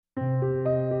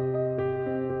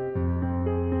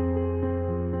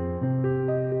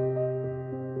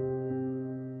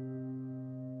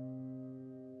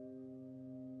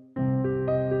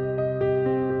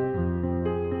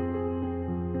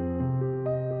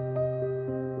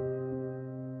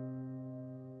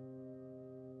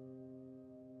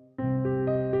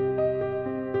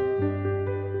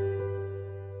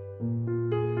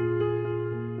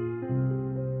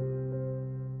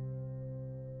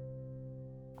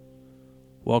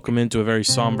Welcome into a very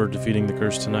somber defeating the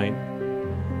curse tonight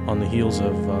on the heels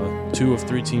of 2 of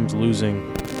 3 teams losing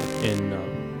in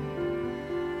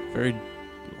very,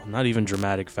 not even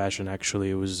dramatic fashion, actually.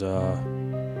 It was,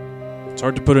 it's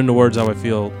hard to put into words how I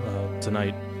feel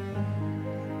tonight.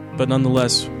 But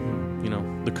nonetheless, you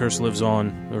know, the curse lives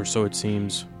on, or so it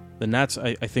seems. The Nats,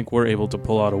 I think, were able to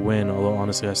pull out a win, although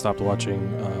honestly I stopped watching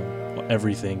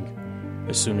everything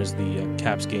as soon as the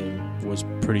Caps game was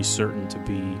pretty certain to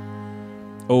be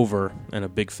over, and a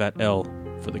big fat L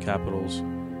for the Capitals.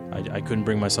 I couldn't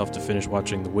bring myself to finish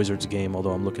watching the Wizards game,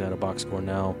 although I'm looking at a box score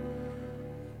now.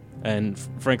 And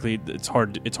frankly, it's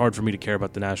hard for me to care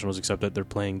about the Nationals, except that they're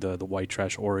playing the white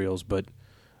trash Orioles. But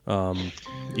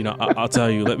you know, I'll tell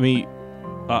you.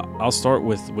 I'll start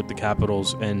with the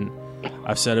Capitals, and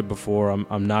I've said it before.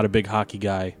 I'm not a big hockey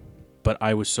guy, but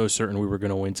I was so certain we were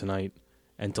going to win tonight,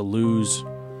 and to lose,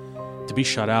 to be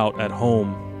shut out at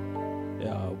home.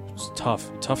 It's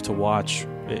tough to watch.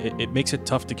 It makes it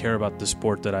tough to care about the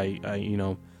sport that I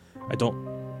don't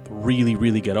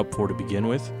really get up for to begin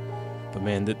with. But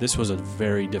man, this was a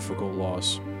very difficult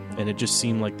loss, and it just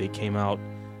seemed like they came out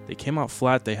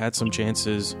flat. They had some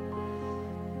chances,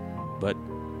 but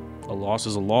a loss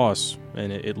is a loss,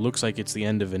 and it looks like it's the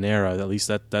end of an era. At least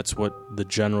that's what the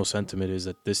general sentiment is,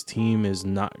 that this team is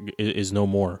no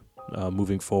more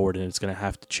moving forward, and it's going to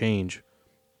have to change.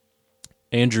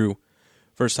 Andrew,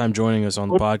 first time joining us on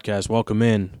the podcast. Welcome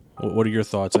in. What are your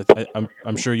thoughts?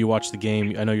 I'm sure you watched the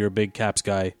game. I know you're a big Caps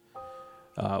guy.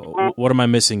 What am I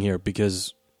missing here?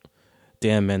 Because,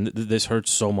 damn, man, this hurts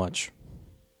so much.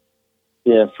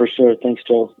 Yeah, for sure. Thanks,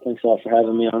 Joel. Thanks a lot for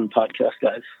having me on the podcast,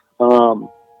 guys.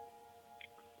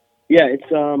 Yeah,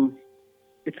 it's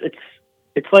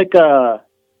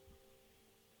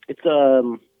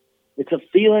a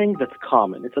feeling that's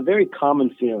common. It's a very common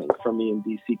feeling for me and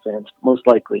DC fans, most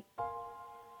likely.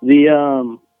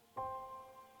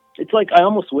 It's like I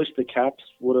almost wish the Caps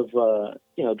would have,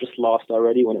 just lost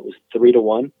already when it was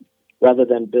 3-1, rather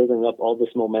than building up all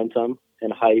this momentum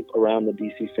and hype around the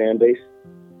DC fan base,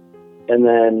 and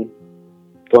then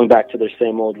going back to their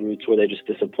same old roots where they just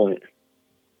disappoint.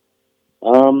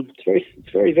 It's very,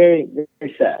 very,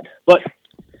 very sad. But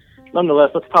nonetheless,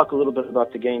 let's talk a little bit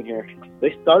about the game here.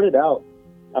 They started out,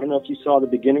 I don't know if you saw the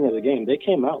beginning of the game, they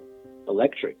came out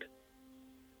electric.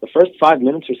 The first 5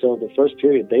 minutes or so of the first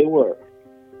period, they were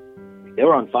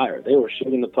on fire. They were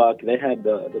shooting the puck. They had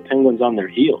the Penguins on their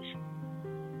heels.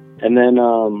 And then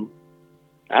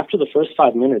after the first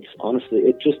 5 minutes, honestly,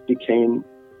 it just became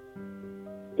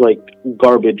like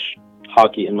garbage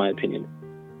hockey, in my opinion.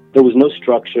 There was no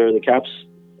structure. The Caps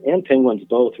and Penguins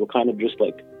both were kind of just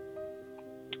like,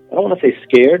 I don't want to say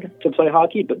scared to play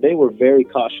hockey, but they were very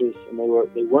cautious, and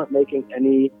they weren't making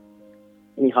any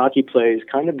hockey plays,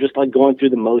 kind of just like going through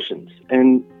the motions.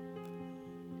 And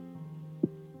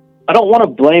I don't want to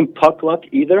blame puck luck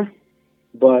either,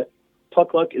 but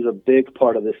puck luck is a big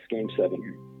part of this Game 7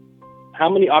 here. How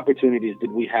many opportunities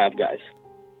did we have, guys,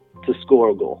 to score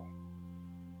a goal?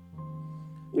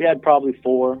 We had probably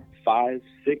 4, 5,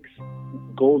 6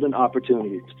 golden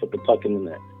opportunities to put the puck in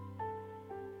the net.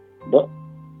 But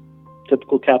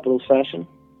typical Capitals fashion,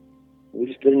 we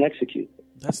just didn't execute.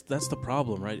 That's the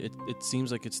problem, right? It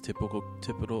seems like it's typical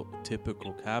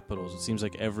Capitals. It seems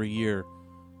like every year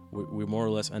we more or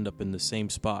less end up in the same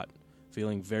spot,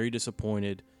 feeling very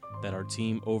disappointed that our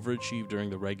team overachieved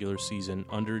during the regular season,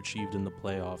 underachieved in the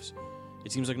playoffs.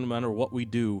 It seems like no matter what we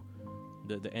do,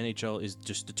 the NHL is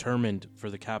just determined for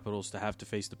the Capitals to have to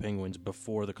face the Penguins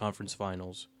before the conference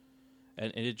finals.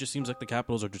 And it just seems like the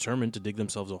Capitals are determined to dig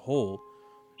themselves a hole.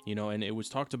 You know, and it was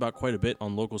talked about quite a bit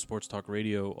on local sports talk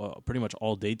radio pretty much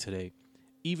all day today.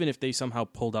 Even if they somehow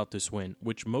pulled out this win,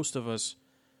 which most of us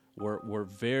were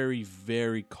very,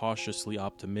 very cautiously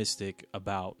optimistic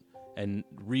about, and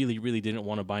really, really didn't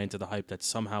want to buy into the hype that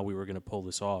somehow we were going to pull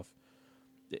this off.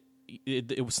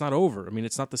 It was not over. I mean,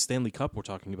 it's not the Stanley Cup we're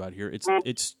talking about here.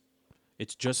 It's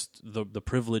just the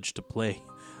privilege to play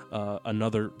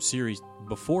another series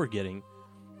before getting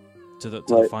to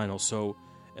the final. So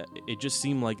it just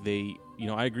seemed like they,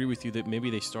 I agree with you that maybe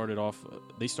they started off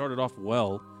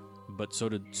well, but so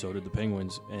did the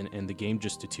Penguins, and the game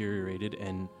just deteriorated,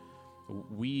 and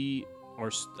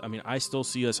I still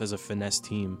see us as a finesse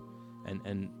team,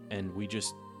 and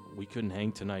we couldn't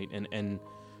hang tonight, and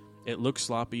it looked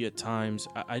sloppy at times.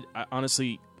 I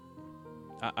honestly,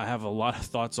 I have a lot of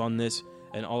thoughts on this,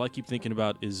 and all I keep thinking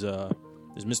about is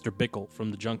Mr. Bickle from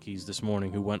the Junkies this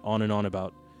morning, who went on and on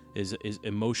about his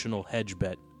emotional hedge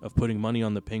bet of putting money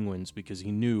on the Penguins because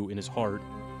he knew in his heart,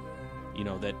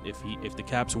 that if the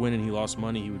Caps win and he lost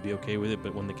money, he would be okay with it.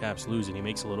 But when the Caps lose and he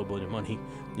makes a little bit of money,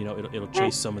 it'll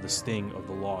chase some of the sting of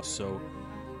the loss. So,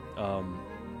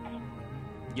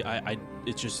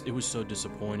 it was so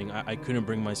disappointing. I couldn't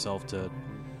bring myself to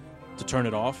turn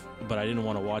it off, but I didn't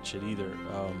want to watch it either.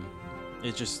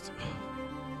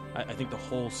 I think the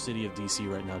whole city of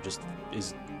DC right now just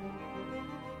is.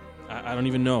 I don't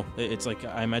even know. It's like,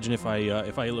 I imagine if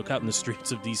I look out in the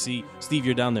streets of DC, Steve,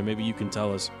 you're down there. Maybe you can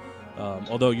tell us.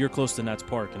 Although you're close to Nats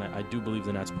Park, and I do believe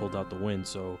the Nats pulled out the win.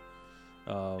 So,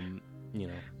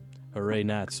 hooray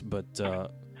Nats! But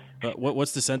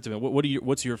what's the sentiment?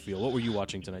 What's your feel? What were you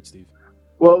watching tonight, Steve?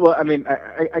 Well, I mean,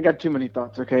 I got too many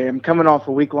thoughts. Okay, I'm coming off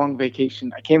a week-long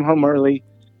vacation. I came home early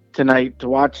tonight to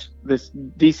watch this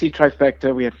DC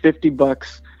trifecta. We had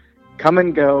 $50, come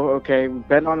and go. Okay, we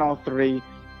bet on all three.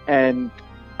 And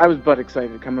I was butt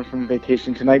excited coming from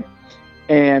vacation tonight.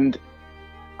 And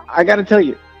I got to tell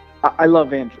you, I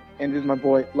love Andrew. Andrew's my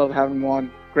boy. Love having him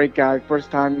on. Great guy. First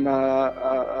time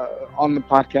on the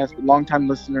podcast, but long-time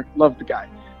listener. Love the guy.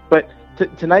 But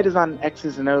tonight is on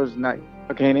X's and O's night.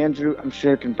 Okay, and Andrew, I'm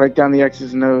sure, can break down the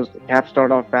X's and O's. The Caps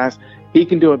start off fast. He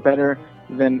can do it better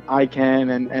than I can,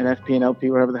 and FP and LP,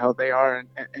 whatever the hell they are, and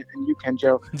you can,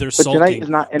 Joe. They're but sulking. Tonight is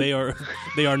not, they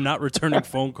are not returning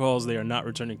phone calls. They are not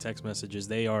returning text messages.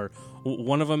 They are.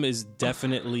 One of them is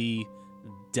definitely,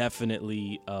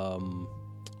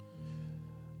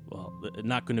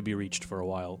 not going to be reached for a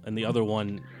while, and the other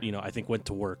one, I think went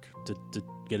to work to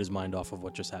get his mind off of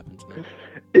what just happened tonight.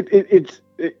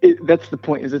 That's the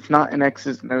point. Is it's not an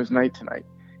X's and O's night tonight.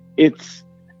 It's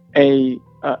a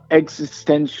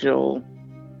existential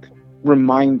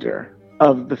reminder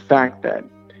of the fact that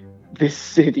this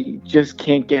city just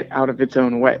can't get out of its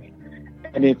own way.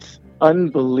 And it's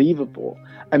unbelievable.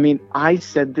 I mean, I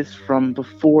said this from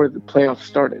before the playoffs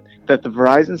started, that the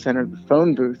Verizon Center, the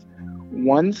phone booth,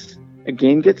 once a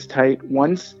game gets tight,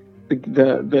 once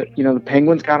the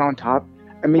Penguins got on top,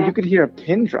 I mean, you could hear a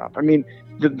pin drop. I mean,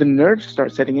 the nerves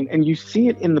start setting in, and you see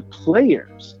it in the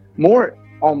players more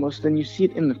almost than you see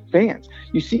it in the fans.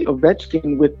 You see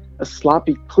Ovechkin with a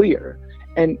sloppy clear,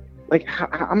 and like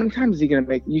how many times is he going to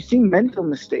make? You see mental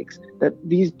mistakes that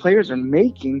these players are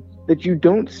making that you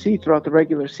don't see throughout the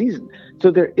regular season. So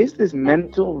there is this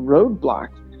mental roadblock,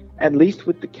 at least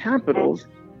with the Capitals,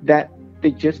 that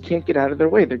they just can't get out of their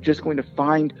way. They're just going to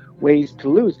find ways to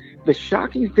lose. The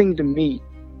shocking thing to me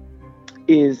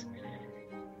is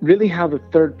really how the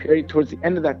third period, towards the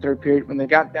end of that third period, when they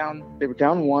were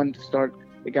down 1 to start,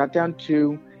 they got down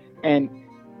 2, and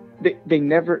they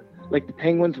never, like the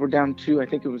Penguins were down 2, I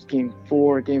think it was game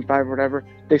 4, game 5, or whatever.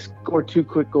 They scored 2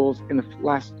 quick goals in the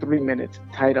last 3 minutes,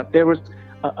 tied up. There was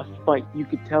a fight. You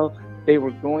could tell they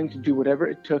were going to do whatever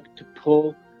it took to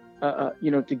pull,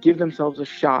 to give themselves a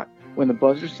shot when the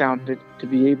buzzer sounded, to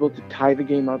be able to tie the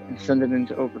game up and send it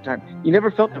into overtime. You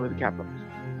never felt that with the Capitals.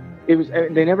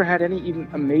 They never had any even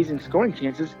amazing scoring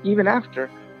chances, even after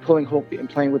pulling Holtby and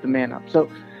playing with the man up. So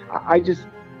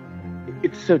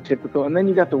it's so typical. And then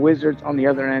you got the Wizards on the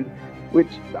other end, which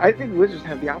I think Wizards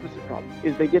have the opposite problem,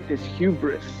 is they get this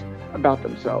hubris about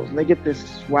themselves, and they get this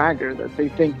swagger that they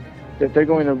think that they're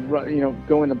going to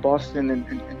go into Boston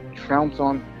and trounce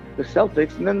on the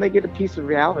Celtics, and then they get a piece of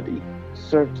reality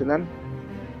served to them,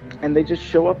 and they just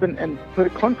show up and put a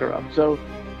clunker up. So,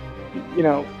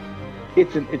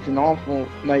 it's an awful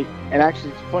night. And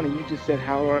actually, it's funny, you just said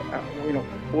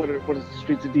what does the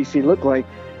streets of DC look like?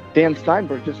 Dan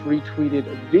Steinberg just retweeted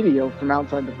a video from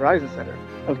outside the Verizon Center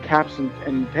of Caps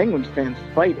and Penguins fans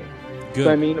fighting. Good.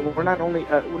 So I mean, we're not only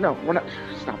we're not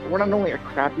only a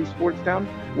crappy sports town,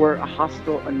 we're a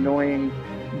hostile, annoying,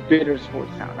 bitter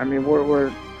sports town. I mean,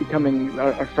 we're becoming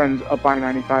our friends up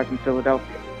I-95 in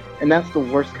Philadelphia, and that's the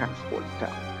worst kind of sports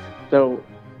town. So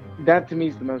that to me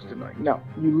is the most annoying. No,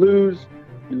 you lose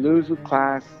with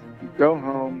class. You go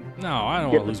home. No, I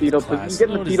don't want to lose with class. You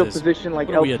get in the fetal position like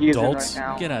LP is in right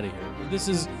now. Get out of here. This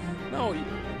is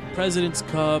President's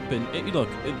Cup, and look,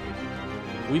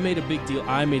 we made a big deal.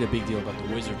 I made a big deal about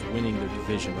the Wizards winning their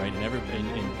division, right?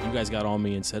 And you guys got on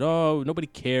me and said, "Oh, nobody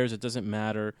cares. It doesn't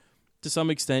matter." To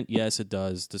some extent, yes, it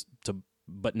does.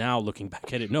 But now looking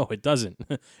back at it, no, it doesn't.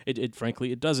 It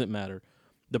frankly, it doesn't matter.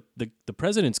 The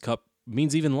President's Cup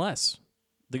means even less.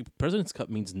 The President's Cup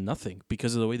means nothing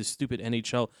because of the way the stupid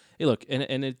NHL. Hey, look,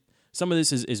 and some of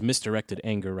this is misdirected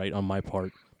anger, right, on my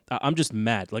part. I'm just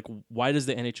mad. Like, why does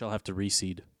the NHL have to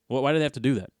reseed? Why do they have to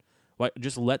do that? Why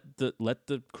just let the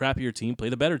crappier team play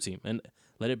the better team and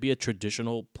let it be a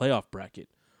traditional playoff bracket?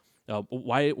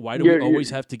 Why do we always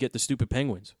have to get the stupid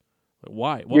Penguins?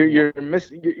 Why? You're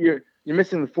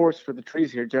missing the forest for the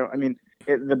trees here, Joe. I mean,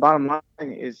 the bottom line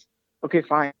is okay,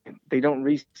 fine. They don't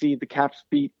reseed, the Caps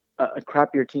beat a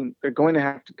crappier team. They're going to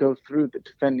have to go through the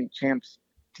defending champs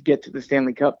to get to the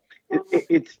Stanley Cup.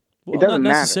 It doesn't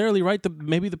not necessarily, matter. right?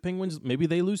 Maybe the Penguins, maybe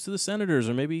they lose to the Senators,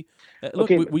 or maybe look.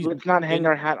 Okay, let's not hang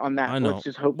our hat on that. I know. Let's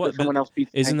just hope that someone else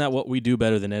beats. Isn't that what we do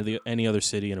better than any other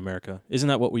city in America? Isn't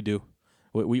that what we do?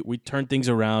 We turn things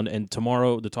around, and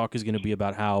tomorrow the talk is going to be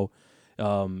about how,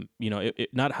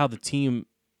 not how the team,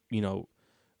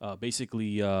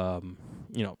 basically,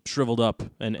 shriveled up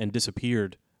and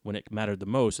disappeared when it mattered the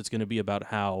most. It's going to be about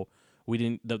how we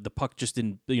didn't. The puck just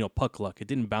didn't. Puck luck. It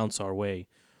didn't bounce our way,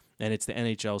 and it's the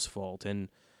NHL's fault. And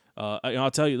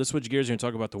I'll tell you. Let's switch gears here and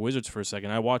talk about the Wizards for a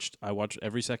second. I watched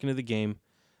every second of the game.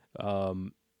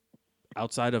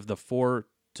 Outside of the 4-2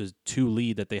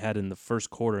 lead that they had in the first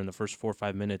quarter, in the first 4 or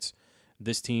 5 minutes,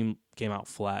 this team came out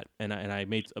flat. And I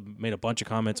made a bunch of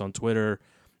comments on Twitter.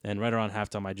 And right around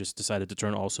halftime, I just decided to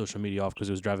turn all social media off because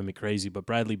it was driving me crazy. But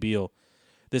Bradley Beal,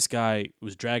 this guy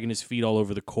was dragging his feet all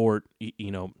over the court.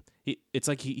 It's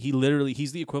like he literally,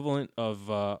 he's the equivalent of,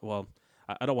 I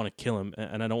don't want to kill him,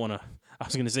 and I don't want to, I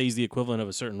was going to say he's the equivalent of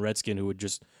a certain Redskin who would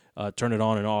just turn it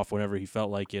on and off whenever he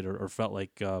felt like it or felt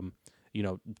like,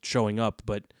 showing up.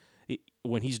 But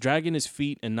when he's dragging his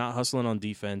feet and not hustling on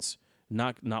defense,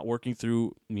 not working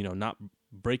through, not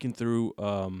breaking through,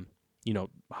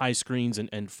 high screens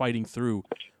and fighting through,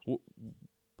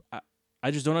 I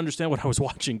just don't understand what I was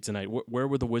watching tonight. Where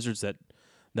were the Wizards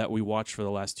that we watched for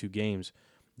the last 2 games?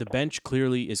 The bench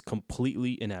clearly is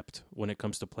completely inept when it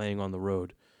comes to playing on the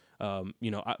road.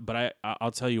 But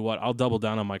I'll tell you what, I'll double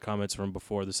down on my comments from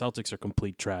before. The Celtics are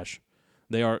complete trash.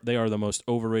 They are the most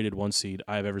overrated 1 seed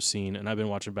I've ever seen, and I've been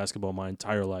watching basketball my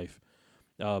entire life.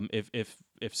 If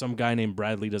some guy named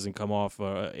Bradley doesn't come off,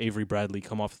 Avery Bradley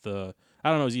come off the, I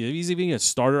don't know, he's even a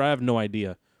starter. I have no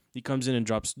idea. He comes in and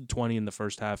drops 20 in the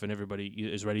first half, and everybody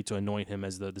is ready to anoint him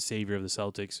as the savior of the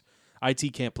Celtics.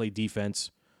 IT can't play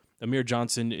defense. Amir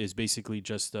Johnson is basically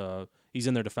just he's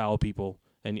in there to foul people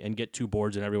and get 2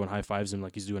 boards, and everyone high fives him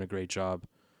like he's doing a great job.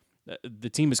 The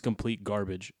team is complete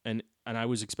garbage, and I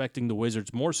was expecting the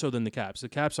Wizards more so than the Caps. The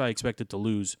Caps I expected to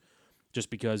lose just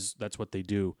because that's what they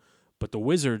do. But the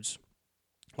Wizards,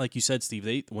 like you said,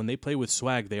 Steve, when they play with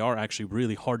swag, they are actually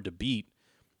really hard to beat.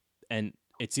 And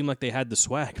it seemed like they had the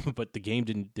swag, but the game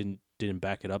didn't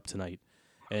back it up tonight.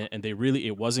 And they really,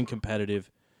 it wasn't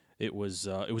competitive. It was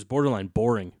borderline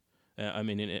boring.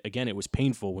 Again, it was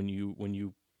painful when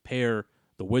you pair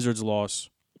the Wizards' loss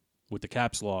with the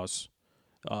Caps' loss.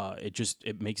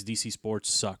 It makes DC sports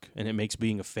suck, and it makes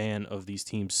being a fan of these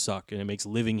teams suck, and it makes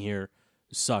living here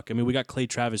suck. We got Clay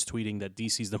Travis tweeting that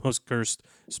DC's the most cursed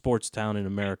sports town in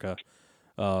America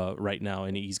right now,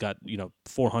 and he's got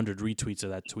 400 retweets of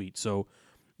that tweet. So,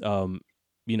 the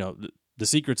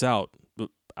secret's out.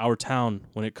 Our town,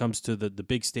 when it comes to the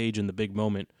big stage and the big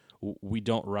moment, we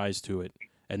don't rise to it,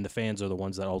 and the fans are the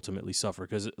ones that ultimately suffer.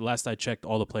 Because last I checked,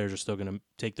 all the players are still going to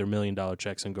take their $1 million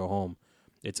checks and go home.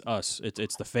 It's us.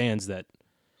 It's the fans that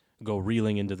go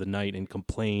reeling into the night and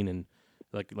complain. And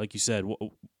like you said,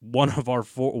 one of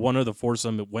the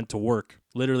foursome went to work.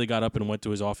 Literally got up and went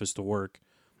to his office to work.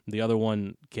 The other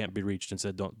one can't be reached and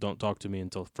said, "Don't talk to me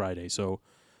until Friday." So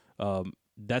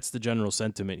that's the general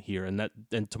sentiment here. And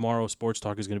tomorrow, Sports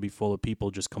Talk is going to be full of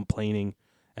people just complaining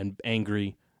and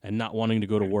angry and not wanting to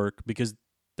go to work because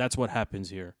that's what happens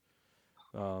here.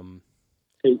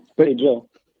 Hey, Joe.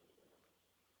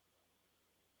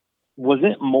 Was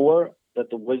it more that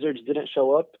the Wizards didn't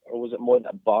show up, or was it more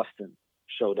that Boston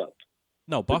showed up?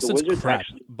 No, Boston's crap.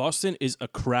 Boston is a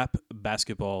crap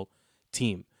basketball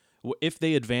team. If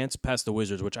they advance past the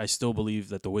Wizards, which I still believe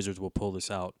that the Wizards will pull this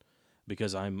out,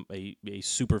 because I'm a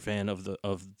super fan of the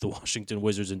Washington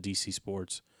Wizards and DC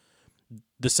sports,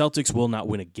 the Celtics will not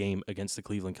win a game against the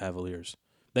Cleveland Cavaliers.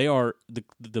 They are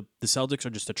the Celtics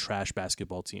are just a trash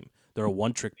basketball team. They're a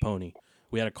one-trick pony.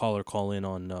 We had a caller call in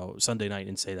on Sunday night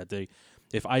and say that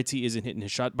if IT isn't hitting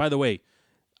his shot. By the way,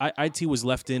 IT was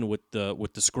left in with the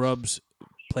scrubs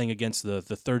playing against the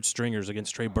third stringers,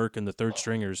 against Trey Burke and the third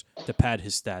stringers to pad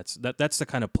his stats. That's the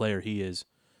kind of player he is.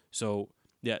 So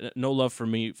yeah, no love for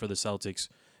me for the Celtics.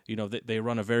 They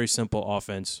run a very simple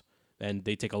offense and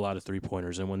they take a lot of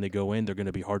 3-pointers. And when they go in, they're going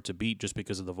to be hard to beat just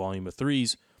because of the volume of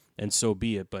threes. And so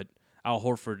be it. But Al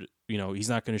Horford, he's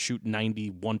not going to shoot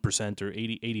 91% or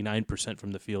 89%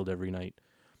 from the field every night.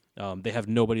 They have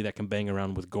nobody that can bang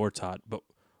around with Gortat, but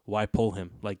why pull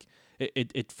him?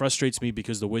 It frustrates me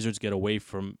because the Wizards get away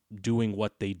from doing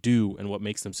what they do and what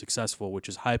makes them successful, which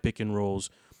is high pick and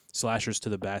rolls, slashers to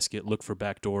the basket, look for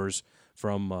backdoors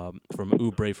from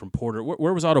Oubre, from Porter.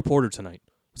 Where was Otto Porter tonight?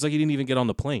 It's like he didn't even get on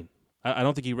the plane. I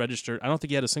don't think he registered. I don't think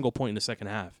he had a single point in the second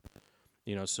half.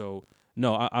 So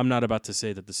no, I'm not about to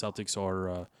say that the Celtics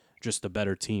are just a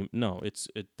better team. No,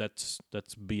 that's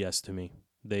BS to me.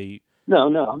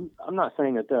 No, I'm not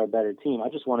saying that they're a better team. I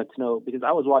just wanted to know because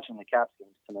I was watching the Caps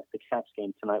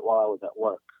game tonight while I was at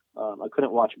work. I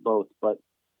couldn't watch both, but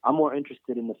I'm more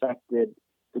interested in the fact that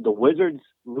did the Wizards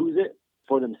lose it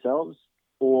for themselves,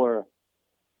 or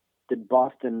did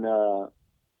Boston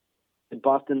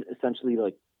essentially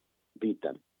like beat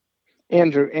them?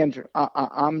 Andrew,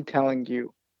 I'm telling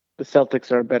you, the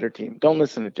Celtics are a better team. Don't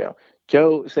listen to Joe.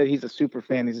 Joe said he's a super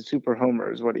fan. He's a super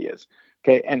homer, is what he is.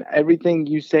 Okay, and everything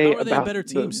you say How are they about a better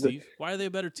team, Steve? Why are they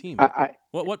a better team?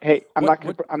 Hey, I'm not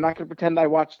gonna pretend I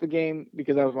watched the game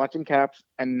because I was watching Caps,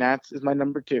 and Nats is my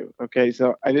number 2. Okay,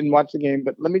 so I didn't watch the game,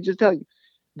 but let me just tell you,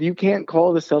 you can't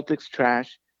call the Celtics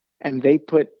trash, and they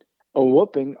put a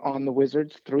whooping on the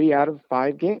Wizards 3 out of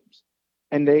 5 games.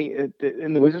 And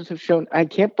the Wizards have shown. I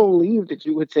can't believe that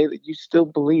you would say that you still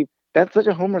believe. That's such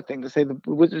a homer thing to say. The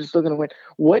Wizards are still going to win.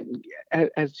 What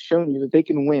has shown you that they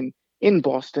can win in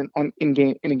Boston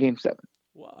in a game 7?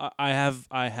 Well, I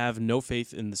have no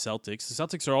faith in the Celtics. The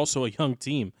Celtics are also a young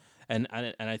team, and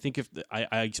I think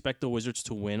I expect the Wizards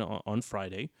to win on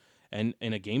Friday, and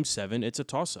in a game 7, it's a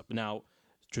toss up. Now,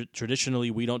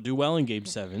 traditionally we don't do well in game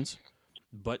 7s,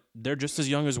 but they're just as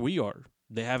young as we are.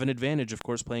 They have an advantage, of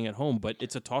course, playing at home, but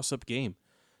it's a toss-up game.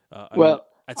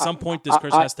 At some point, this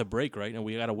curse has to break, right? And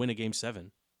we got to win a game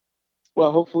 7.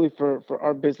 Well, hopefully for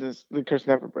our business, the curse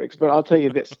never breaks. But I'll tell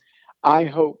you this: I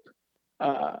hope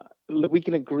we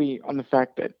can agree on the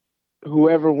fact that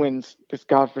whoever wins this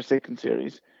godforsaken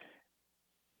series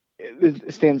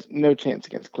stands no chance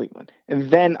against Cleveland.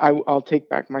 And then I'll take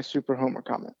back my super homer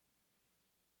comment.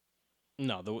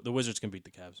 No, the Wizards can beat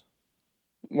the Cavs.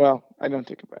 Well, I don't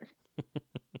take it back.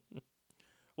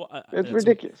 Well, it's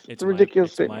ridiculous. It's a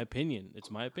ridiculous statement.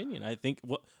 It's my opinion. I think.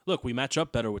 Well, look, we match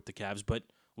up better with the Cavs, but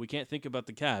we can't think about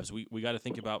the Cavs. We got to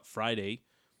think about Friday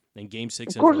and Game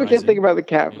 6. Of course, we can't think about the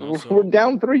Cavs. We're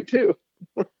down 3-2.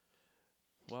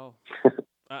 Well,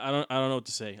 I don't know what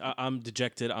to say. I'm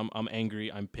dejected. I'm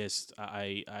angry. I'm pissed.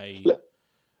 I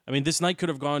mean, this night could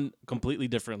have gone completely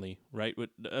differently, right?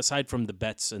 Aside from the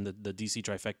bets and the DC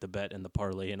trifecta bet and the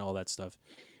parlay and all that stuff.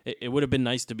 It would have been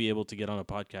nice to be able to get on a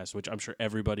podcast, which I'm sure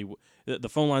everybody the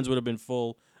phone lines would have been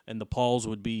full, and the Pauls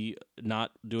would be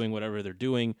not doing whatever they're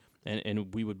doing,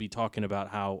 and we would be talking about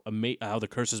how the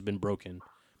curse has been broken,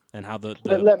 and how the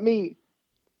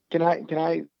Can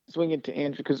I swing it to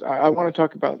Andrew, because I want to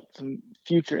talk about some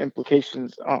future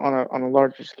implications on a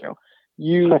larger scale.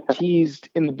 You teased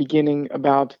in the beginning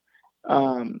about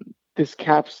this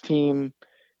Caps team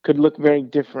could look very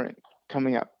different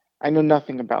coming up. I know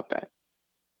nothing about that.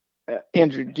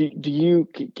 Andrew,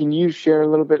 can you share a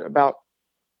little bit about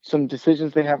some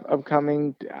decisions they have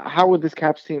upcoming? How would this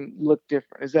Caps team look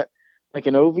different? Is that like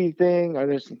an Ovi thing? Are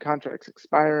there some contracts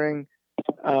expiring?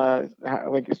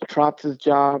 Like is Trotz's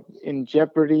job in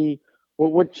jeopardy?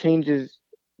 What changes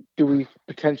do we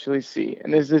potentially see?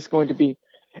 And is this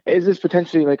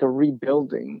potentially like a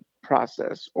rebuilding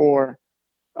process, or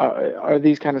are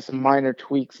these kind of some minor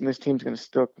tweaks and this team's going to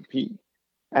still compete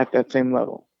at that same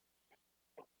level?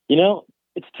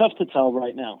 It's tough to tell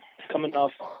right now. Coming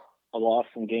off a loss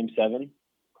in Game 7,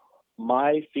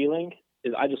 my feeling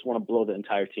is I just want to blow the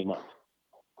entire team up.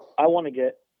 I want to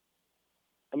get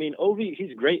Ovi,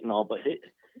 he's great and all, but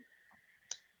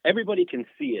everybody can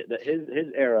see it, that his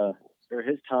era or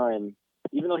his time,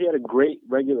 even though he had a great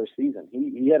regular season,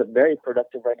 he had a very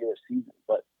productive regular season,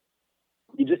 but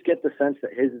you just get the sense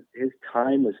that his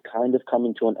time is kind of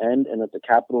coming to an end, and that the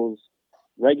Capitals'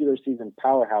 regular season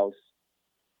powerhouse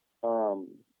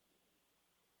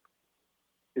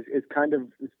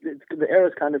the era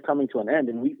is kind of coming to an end,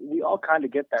 and we all kind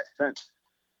of get that sense.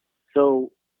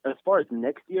 So as far as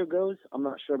next year goes, I'm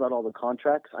not sure about all the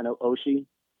contracts. I know Oshie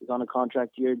is on a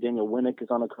contract year. Daniel Winnick is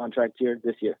on a contract year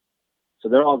this year. So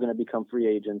they're all going to become free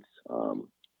agents.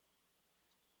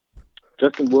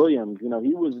 Justin Williams, he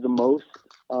was the most,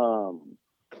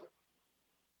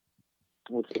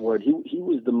 He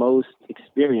was the most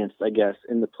experienced, I guess,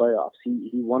 in the playoffs. He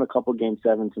won a couple Game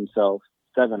 7s himself.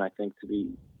 7, I think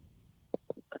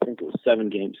it was 7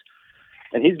 games.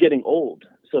 And he's getting old.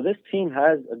 So this team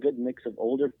has a good mix of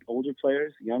older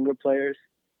players, younger players,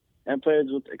 and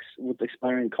players with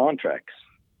expiring contracts.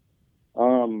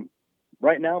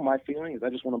 Right now, my feeling is I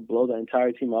just want to blow the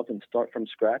entire team up and start from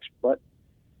scratch, but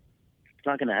it's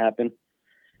not going to happen.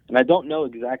 And I don't know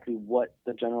exactly what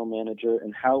the general manager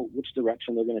and which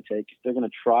direction they're going to take. They're going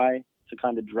to try to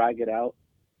kind of drag it out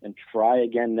and try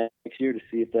again next year to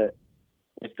see if the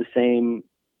same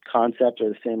concept or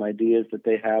the same ideas that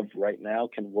they have right now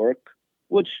can work,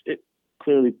 which it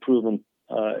clearly proven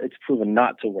It's proven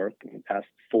not to work in the past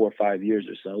 4 or 5 years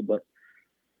or so. But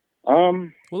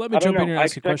well, let me jump in here and I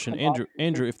ask you a question, expect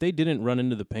Andrew. If they didn't run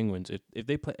into the Penguins,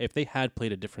 if they had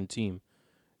played a different team,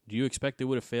 do you expect they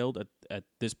would have failed at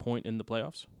this point in the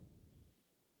playoffs?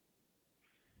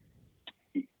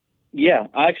 Yeah,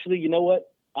 actually, you know what?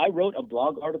 I wrote a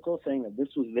blog article saying that this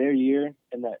was their year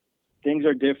and that things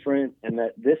are different and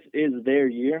that this is their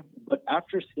year. But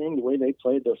after seeing the way they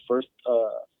played their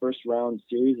first round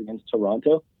series against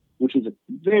Toronto, which was a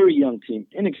very young team,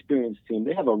 inexperienced team,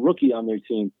 they have a rookie on their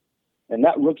team, and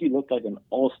that rookie looked like an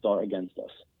all-star against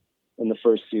us in the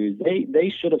first series.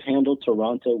 They should have handled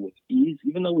Toronto with ease,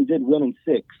 even though we did win in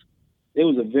 6. It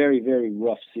was a very, very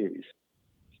rough series.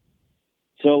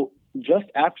 So just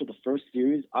after the first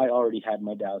series, I already had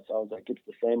my doubts. I was like, it's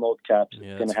the same old Caps.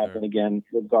 It's going to happen again,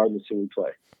 regardless who we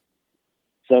play.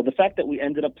 So the fact that we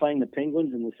ended up playing the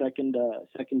Penguins in the second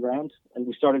round, and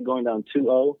we started going down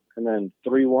 2-0 and then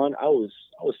 3-1, I was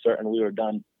certain we were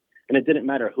done. And it didn't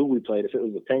matter who we played. If it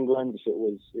was the Penguins,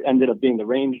 it ended up being the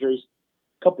Rangers.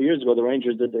 A couple years ago, the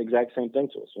Rangers did the exact same thing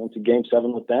to us. We went to Game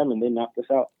 7 with them, and they knocked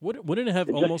us out. Wouldn't it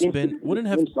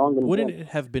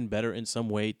have been better in some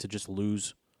way to just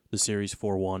lose the series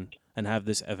 4-1 and have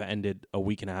this have ended a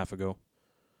week and a half ago?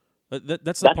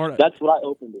 That's the part. That's what I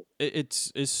opened it.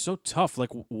 It's so tough.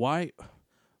 Like why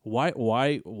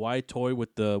toy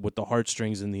with the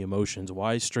heartstrings and the emotions?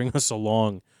 Why string us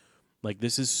along? Like,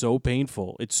 this is so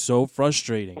painful. It's so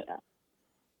frustrating. Yeah,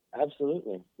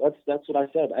 absolutely. That's what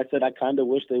I said. I said I kind of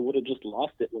wish they would have just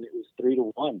lost it when it was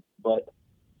 3-1. But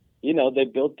they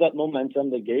built that momentum.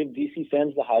 They gave DC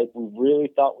fans the hype. We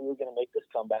really thought we were going to make this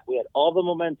comeback. We had all the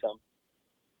momentum,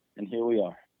 and here we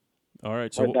are. All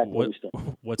right. So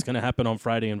what's going to happen on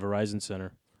Friday in Verizon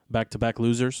Center? Back-to-back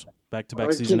losers?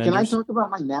 Back-to-back season enders? Can I talk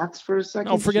about my Nats for a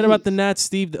second? No, forget about the Nats,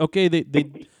 Steve. Okay,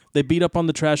 they beat up on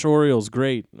the trash Orioles.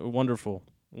 Great. Wonderful.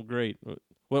 Great.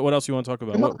 What else you want to talk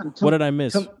about? What did I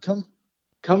miss?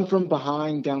 Come from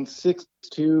behind, down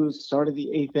 6-2, start of the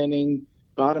 8th inning,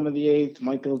 bottom of the 8th.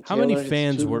 Michael Taylor.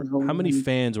 How many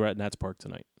fans were at Nats Park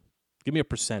tonight? Give me a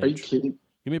percentage. Are you kidding?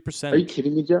 Give me a percentage. Are you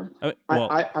kidding me, Joe?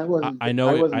 I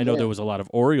know there was a lot of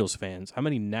Orioles fans. How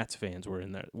many Nats fans were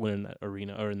in that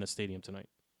arena or in the stadium tonight?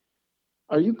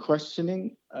 Are you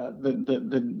questioning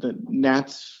the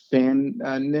Nats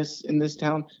fanness in this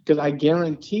town? Because I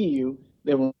guarantee you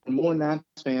there were more Nats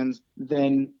fans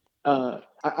than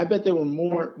I bet there were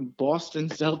more Boston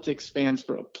Celtics fans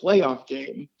for a playoff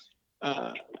game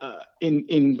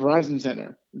in Verizon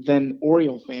Center than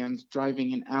Oriole fans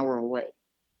driving an hour away.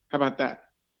 How about that?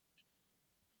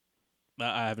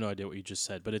 I have no idea what you just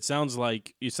said, but it sounds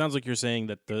like you're saying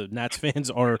that the Nats fans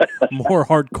are more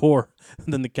hardcore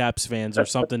than the Caps fans, or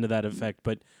something to that effect.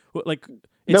 But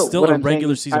it's still a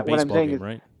regular season baseball game,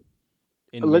 right?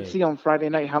 Let's see on Friday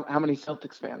night how many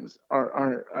Celtics fans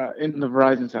are in the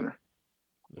Verizon Center.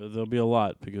 There'll be a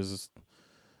lot because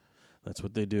that's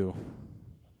what they do.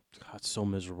 God, it's so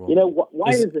miserable.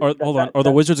 Why is it? Hold on. Are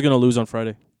the Wizards going to lose on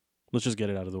Friday? Let's just get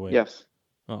it out of the way. Yes.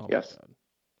 Oh, yes. God.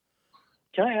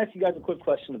 Can I ask you guys a quick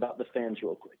question about the fans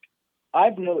real quick?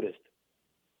 I've noticed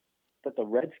that the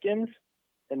Redskins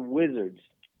and Wizards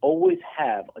always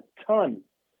have a ton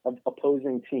of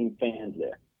opposing team fans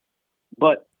there.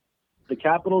 But the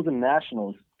Capitals and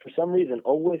Nationals, for some reason,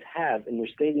 always have, in their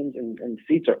stadiums and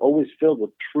seats are always filled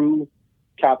with true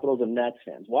Capitals and Nats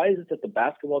fans. Why is it that the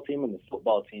basketball team and the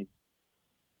football team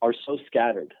are so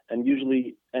scattered and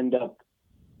usually end up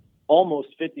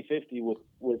almost 50-50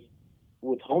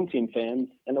 with home team fans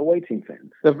and away team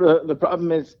fans? The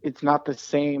problem is it's not the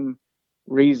same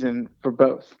reason for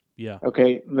both. Yeah.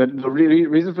 Okay. The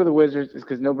reason for the Wizards is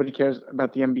because nobody cares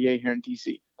about the NBA here in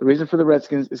DC. The reason for the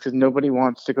Redskins is because nobody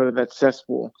wants to go to that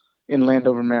cesspool in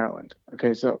Landover, Maryland.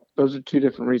 Okay. So those are two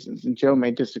different reasons, and Joe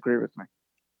may disagree with me.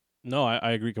 No,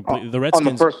 I agree completely. The Redskins,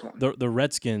 on the first one. The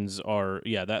Redskins are,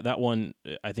 that one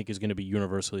I think is going to be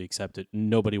universally accepted.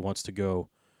 Nobody wants to go.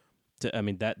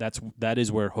 That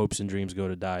is where hopes and dreams go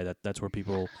to die. That's where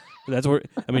people. That's where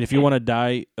if you want to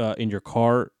die in your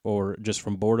car or just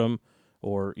from boredom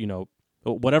or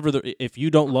whatever. If you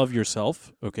don't love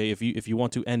yourself, okay. If you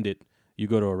want to end it, you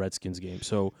go to a Redskins game.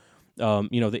 So,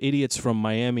 the idiots from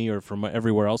Miami or from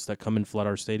everywhere else that come and flood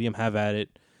our stadium, have at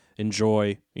it,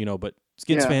 enjoy. But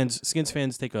Skins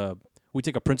fans take a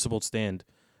principled stand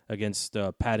against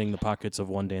padding the pockets of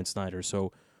one Dan Snyder.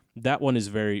 So. That one is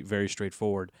very, very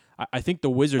straightforward. I think the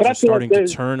Wizards are starting to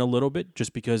turn a little bit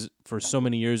just because for so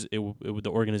many years the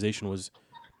organization was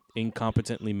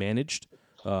incompetently managed.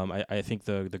 I think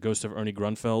the ghost of Ernie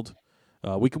Grunfeld.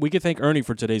 We could thank Ernie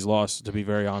for today's loss, to be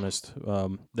very honest.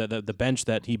 The bench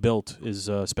that he built is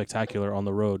spectacular on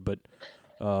the road, but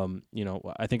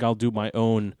I think I'll do my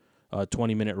own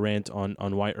 20-minute rant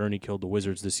on why Ernie killed the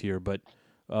Wizards this year. But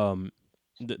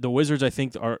the Wizards, I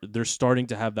think, they're starting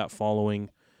to have that following.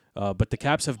 But the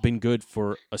Caps have been good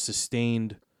for a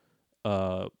sustained,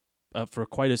 for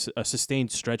quite a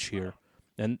sustained stretch here,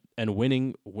 and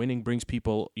winning brings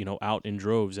people out in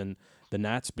droves, and the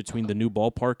Nats between the new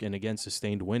ballpark and again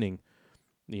sustained winning,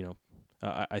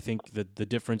 I think that the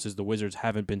difference is the Wizards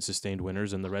haven't been sustained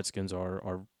winners, and the Redskins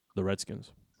are the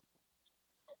Redskins.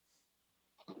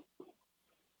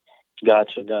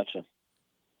 Gotcha.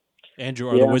 Andrew,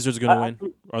 are the Wizards going to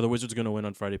win? Are the Wizards going to win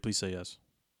on Friday? Please say yes.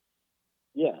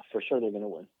 Yeah, for sure they're going to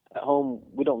win. At home,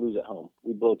 we don't lose at home.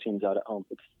 We blow teams out at home.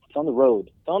 It's on the road.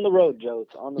 It's on the road, Joe.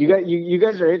 It's on the road. You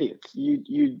guys are idiots.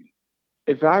 You.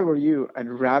 If I were you, I'd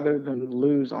rather them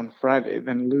lose on Friday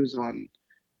than lose on.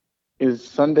 Is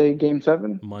Sunday Game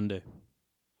 7? Monday.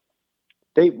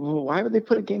 Why would they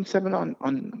put a Game 7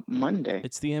 on Monday?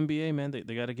 It's the NBA, man.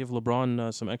 They got to give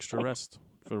LeBron some extra rest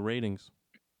for ratings.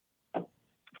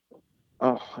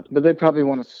 Oh, but they probably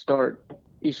want to start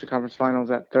Eastern Conference Finals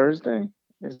at Thursday.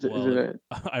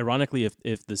 Ironically,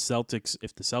 if the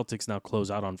Celtics now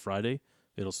close out on Friday,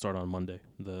 it'll start on Monday.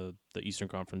 The Eastern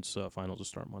Conference Finals will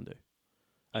start Monday.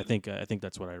 I think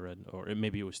that's what I read, or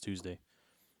maybe it was Tuesday.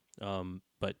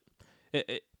 But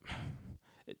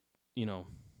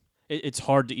it's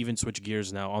hard to even switch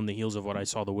gears now on the heels of what I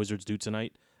saw the Wizards do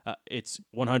tonight. It's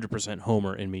 100%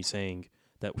 Homer in me saying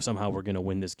that somehow we're going to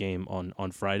win this game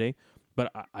on Friday,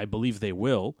 but I believe they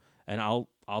will, and I'll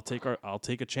take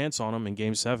a chance on them in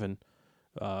Game 7.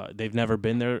 They've never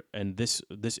been there, and this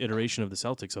iteration of the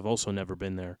Celtics have also never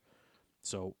been there.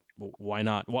 So why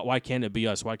not? Why can't it be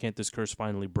us? Why can't this curse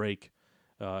finally break?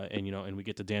 And we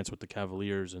get to dance with the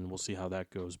Cavaliers, and we'll see how that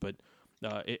goes. But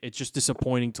it's just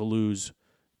disappointing to lose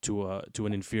to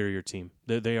an inferior team.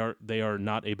 They are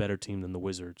not a better team than the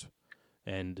Wizards.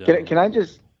 And can I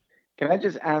just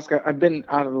ask? I've been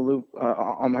out of the loop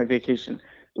on my vacation.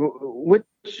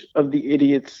 Which of the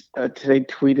idiots today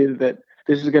tweeted that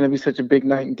this is going to be such a big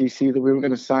night in DC that we were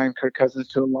going to sign Kirk Cousins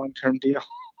to a long-term deal?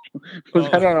 Was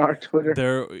that on our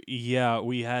Twitter?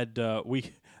 We had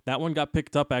that one got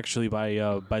picked up actually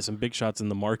by some big shots in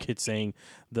the market, saying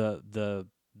the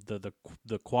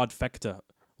quadfecta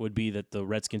would be that the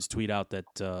Redskins tweet out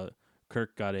that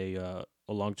Kirk got a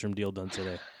long-term deal done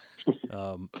today,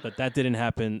 but that didn't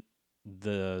happen.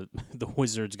 The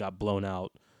Wizards got blown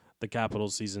out. The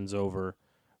Capitals season's over,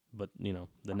 but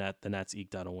the Nats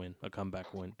eked out a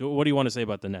comeback win. What do you want to say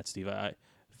about the Nets, Steve?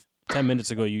 10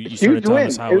 minutes ago, you started telling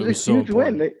us how it was so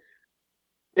important.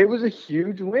 It was a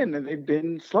huge win, and they've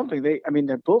been slumping. Their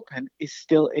bullpen is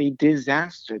still a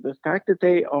disaster. The fact that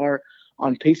they are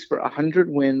on pace for 100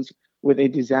 wins with a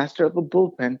disaster of a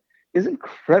bullpen is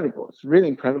incredible. It's really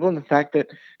incredible. And the fact that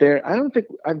I don't think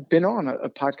I've been on a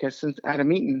podcast since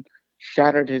Adam Eaton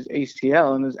shattered his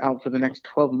ACL and is out for the next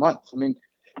 12 months. They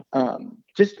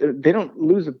don't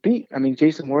lose a beat.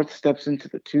 Jason Worth steps into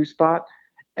the 2 spot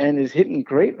and is hitting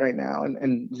great right now.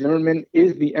 And Zimmerman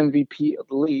is the MVP of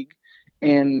the league.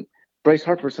 And Bryce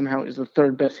Harper somehow is the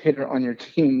 3rd best hitter on your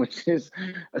team, which is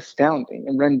astounding.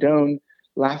 And Rendon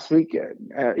last week,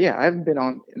 I haven't been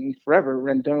on in forever.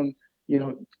 Rendon,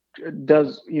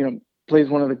 plays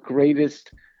one of the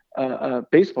greatest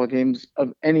baseball games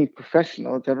of any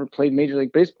professional that's ever played Major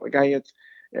League Baseball. The guy hits,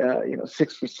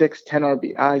 6 for 6, 10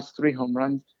 RBIs, 3 home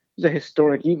runs. It was a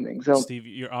historic evening. So, Steve,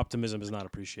 your optimism is not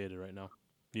appreciated right now.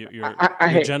 Your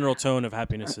general tone of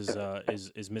happiness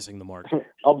is missing the mark.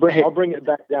 I'll bring it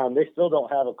back down. They still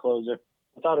don't have a closer.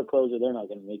 Without a closer, they're not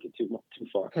going to make it too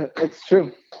far. It's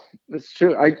true.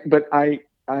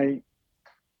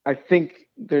 I think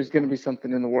there's going to be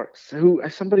something in the works.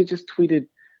 Somebody just tweeted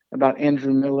about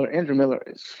Andrew Miller. Andrew Miller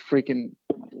is freaking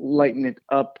lighting it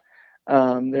up.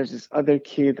 There's this other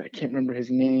kid, I can't remember his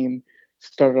name,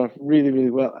 started off really,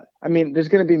 really well. There's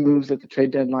going to be moves at the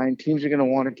trade deadline. Teams are going to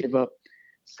want to give up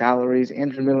salaries.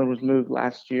 Andrew Miller was moved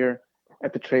last year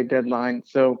at the trade deadline.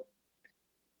 So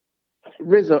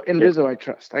Rizzo I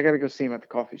trust. I got to go see him at the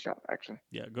coffee shop, actually.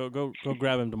 Yeah, go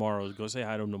grab him tomorrow. Go say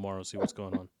hi to him tomorrow, see what's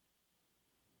going on.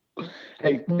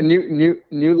 Hey, new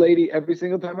lady every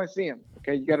single time I see him.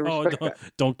 Okay, you got to respect that.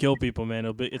 Don't kill people,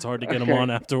 man. It's hard to get them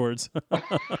on afterwards.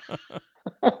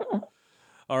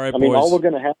 All right, boys. All we're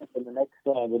going to have in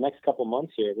the next couple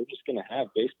months here, we're just going to have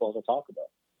baseball to talk about.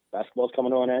 Basketball's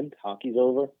coming to an end. Hockey's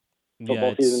over.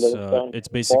 Football season it's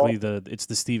basically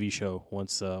the Stevie show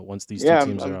once these two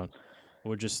teams are on.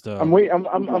 We're just. I'm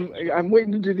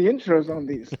waiting to do the intros on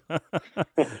these.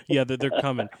 Yeah, they're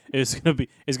coming. It's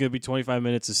gonna be 25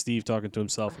 minutes of Steve talking to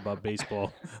himself about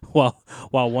baseball, while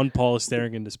one Paul is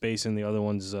staring into space and the other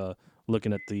one's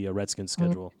looking at the Redskins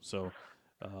schedule. So,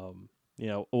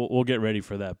 we'll get ready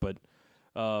for that. But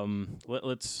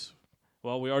let's.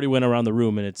 Well, we already went around the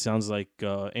room, and it sounds like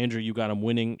Andrew, you got them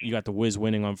winning. You got the Wiz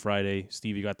winning on Friday.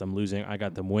 Steve, you got them losing. I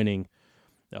got them winning.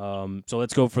 So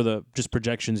let's go for the just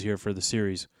projections here for the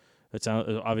series. That's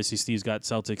obviously Steve's got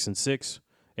Celtics in 6.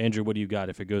 Andrew, what do you got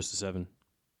if it goes to 7?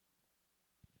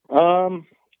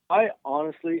 I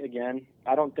honestly, again,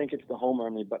 I don't think it's the home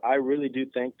army, but I really do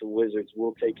think the Wizards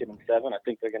will take it in 7. I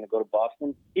think they're going to go to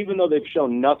Boston, even though they've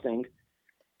shown nothing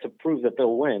to prove that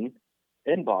they'll win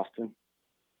in Boston.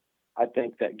 I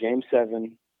think that Game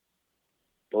 7,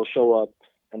 they'll show up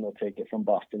and they'll take it from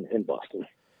Boston in Boston.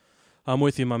 I'm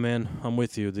with you, my man. I'm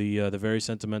with you. The very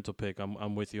sentimental pick.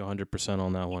 I'm with you 100%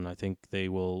 on that one. I think they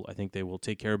will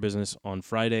take care of business on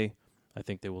Friday. I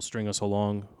think they will string us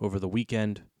along over the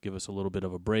weekend, give us a little bit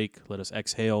of a break, let us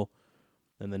exhale,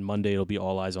 and then Monday it'll be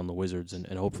all eyes on the Wizards, and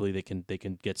hopefully they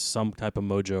can get some type of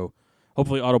mojo.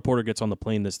 Hopefully Otto Porter gets on the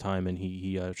plane this time and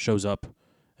he shows up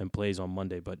and plays on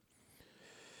Monday. But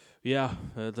yeah,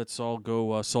 let's all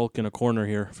go sulk in a corner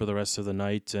here for the rest of the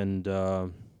night, and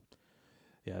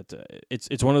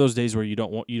it's one of those days where you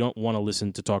don't want to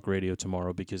listen to talk radio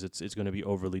tomorrow because it's going to be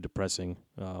overly depressing.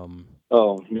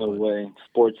 No way!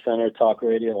 Sports Center, talk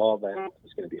radio, all that.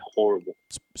 It's going to be horrible.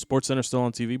 Sports Center still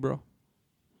on TV, bro?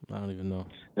 I don't even know.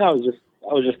 No, I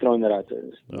was just throwing that out there.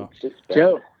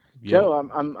 Joe,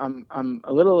 I'm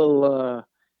a little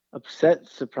upset,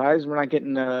 surprised we're not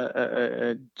getting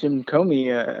a Jim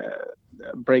Comey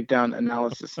breakdown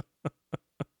analysis.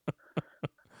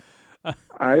 All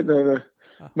right, the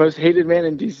most hated man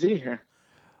in D.C. here.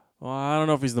 Well, I don't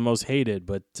know if he's the most hated,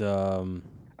 but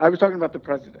I was talking about the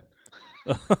president.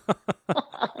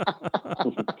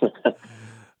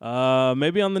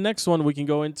 Maybe on the next one we can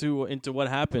go into what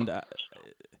happened.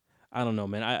 I don't know,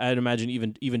 man. I'd imagine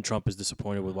even Trump is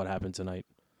disappointed with what happened tonight.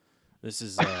 This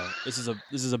is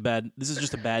just a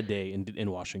bad day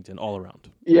in Washington all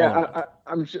around. Yeah,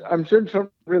 I'm sure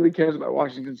Trump really cares about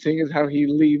Washington, seeing as how he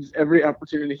leaves every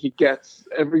opportunity he gets,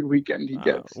 every weekend he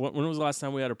gets. When was the last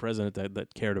time we had a president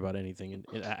that cared about anything and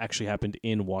it actually happened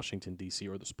in Washington D.C.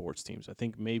 or the sports teams? I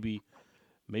think maybe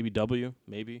maybe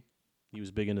he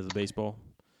was big into the baseball.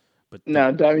 But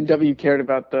W cared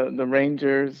about the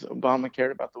Rangers. Obama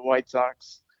cared about the White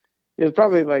Sox. It was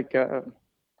probably like,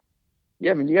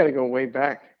 you got to go way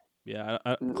back. Yeah,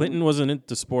 Clinton wasn't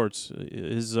into sports.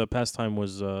 His pastime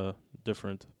was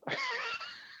different.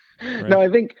 Right? No, I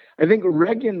think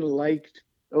Reagan liked.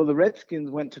 Oh, the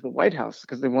Redskins went to the White House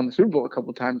because they won the Super Bowl a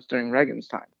couple times during Reagan's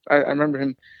time. I remember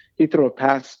him. He threw a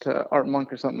pass to Art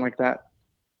Monk or something like that.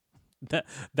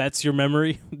 That's your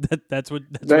memory. That's what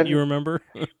you remember.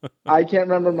 I can't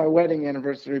remember my wedding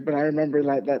anniversary, but I remember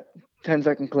that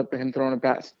 10-second clip of him throwing a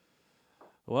pass.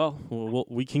 Well,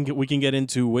 we can get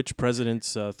into which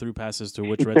presidents threw passes to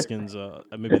which Redskins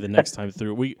maybe the next time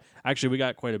through. We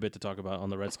got quite a bit to talk about on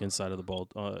the Redskins side of the ball,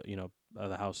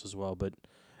 the house as well. But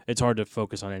it's hard to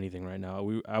focus on anything right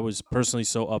now. I was personally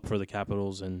so up for the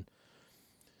Capitals, and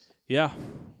yeah,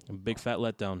 a big fat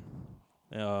letdown.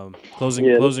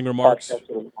 Closing remarks.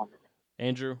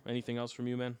 Andrew, anything else from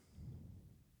you, man?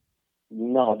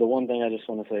 No, the one thing I just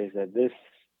want to say is that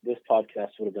this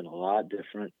podcast would have been a lot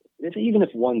different. Even if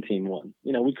one team won,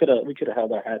 we could have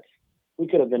held our hats. We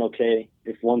could have been okay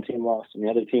if one team lost and the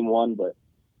other team won. But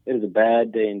it is a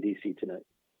bad day in DC tonight.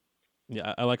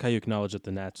 Yeah, I like how you acknowledge that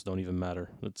the Nats don't even matter.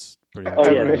 That's pretty much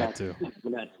the Nats too. The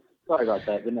Nats. Sorry about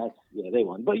that. The Nats. Yeah, they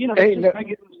won. But hey, it's a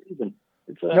regular season.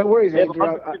 No worries, Andrew.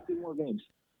 150 more games.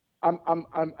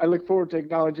 I look forward to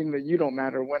acknowledging that you don't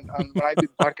matter when I do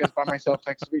the podcast by myself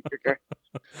next week. Okay.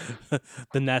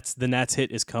 The Nats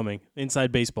hit is coming.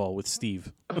 Inside Baseball with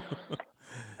Steve.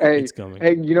 Hey, it's coming.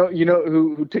 Hey, you know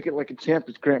who took it like a champ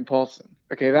is Grant Paulson.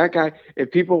 Okay, that guy.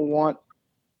 If people want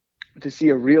to see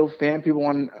a real fan, people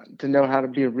want to know how to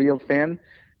be a real fan,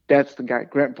 that's the guy.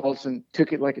 Grant Paulson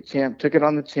took it like a champ, took it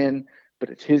on the chin, but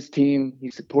it's his team.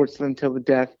 He supports them till the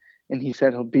death, and he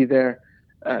said he'll be there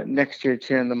next year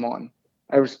cheering them on.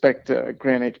 I respect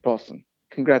Grant H. Paulson.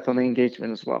 Congrats on the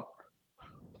engagement as well.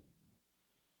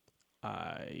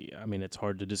 I mean, it's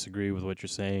hard to disagree with what you're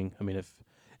saying. I mean,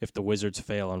 if the Wizards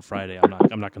fail on Friday, I'm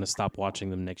not going to stop watching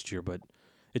them next year. But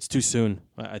it's too soon.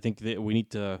 I think that we need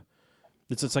to.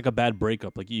 It's like a bad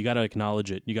breakup. Like you got to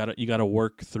acknowledge it. You got to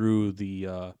work through the.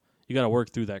 You got to work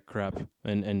through that crap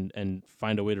and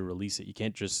find a way to release it. You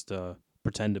can't just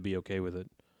pretend to be okay with it.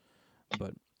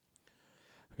 But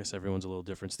I guess everyone's a little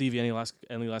different. Stevie, any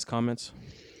last comments?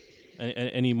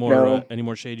 Any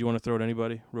more shade you want to throw at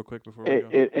anybody real quick before we go?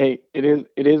 It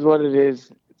is what it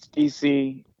is. It's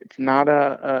DC. It's not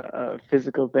a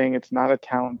physical thing. It's not a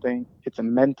talent thing. It's a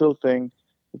mental thing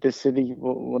that the city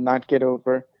will not get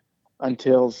over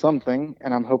until something,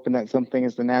 and I'm hoping that something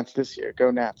is the Nats this year. Go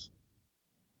Nats.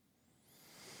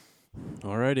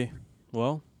 Alrighty.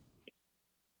 Well,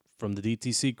 from the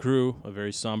DTC crew, a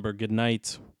very somber good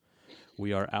night.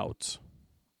 We are out.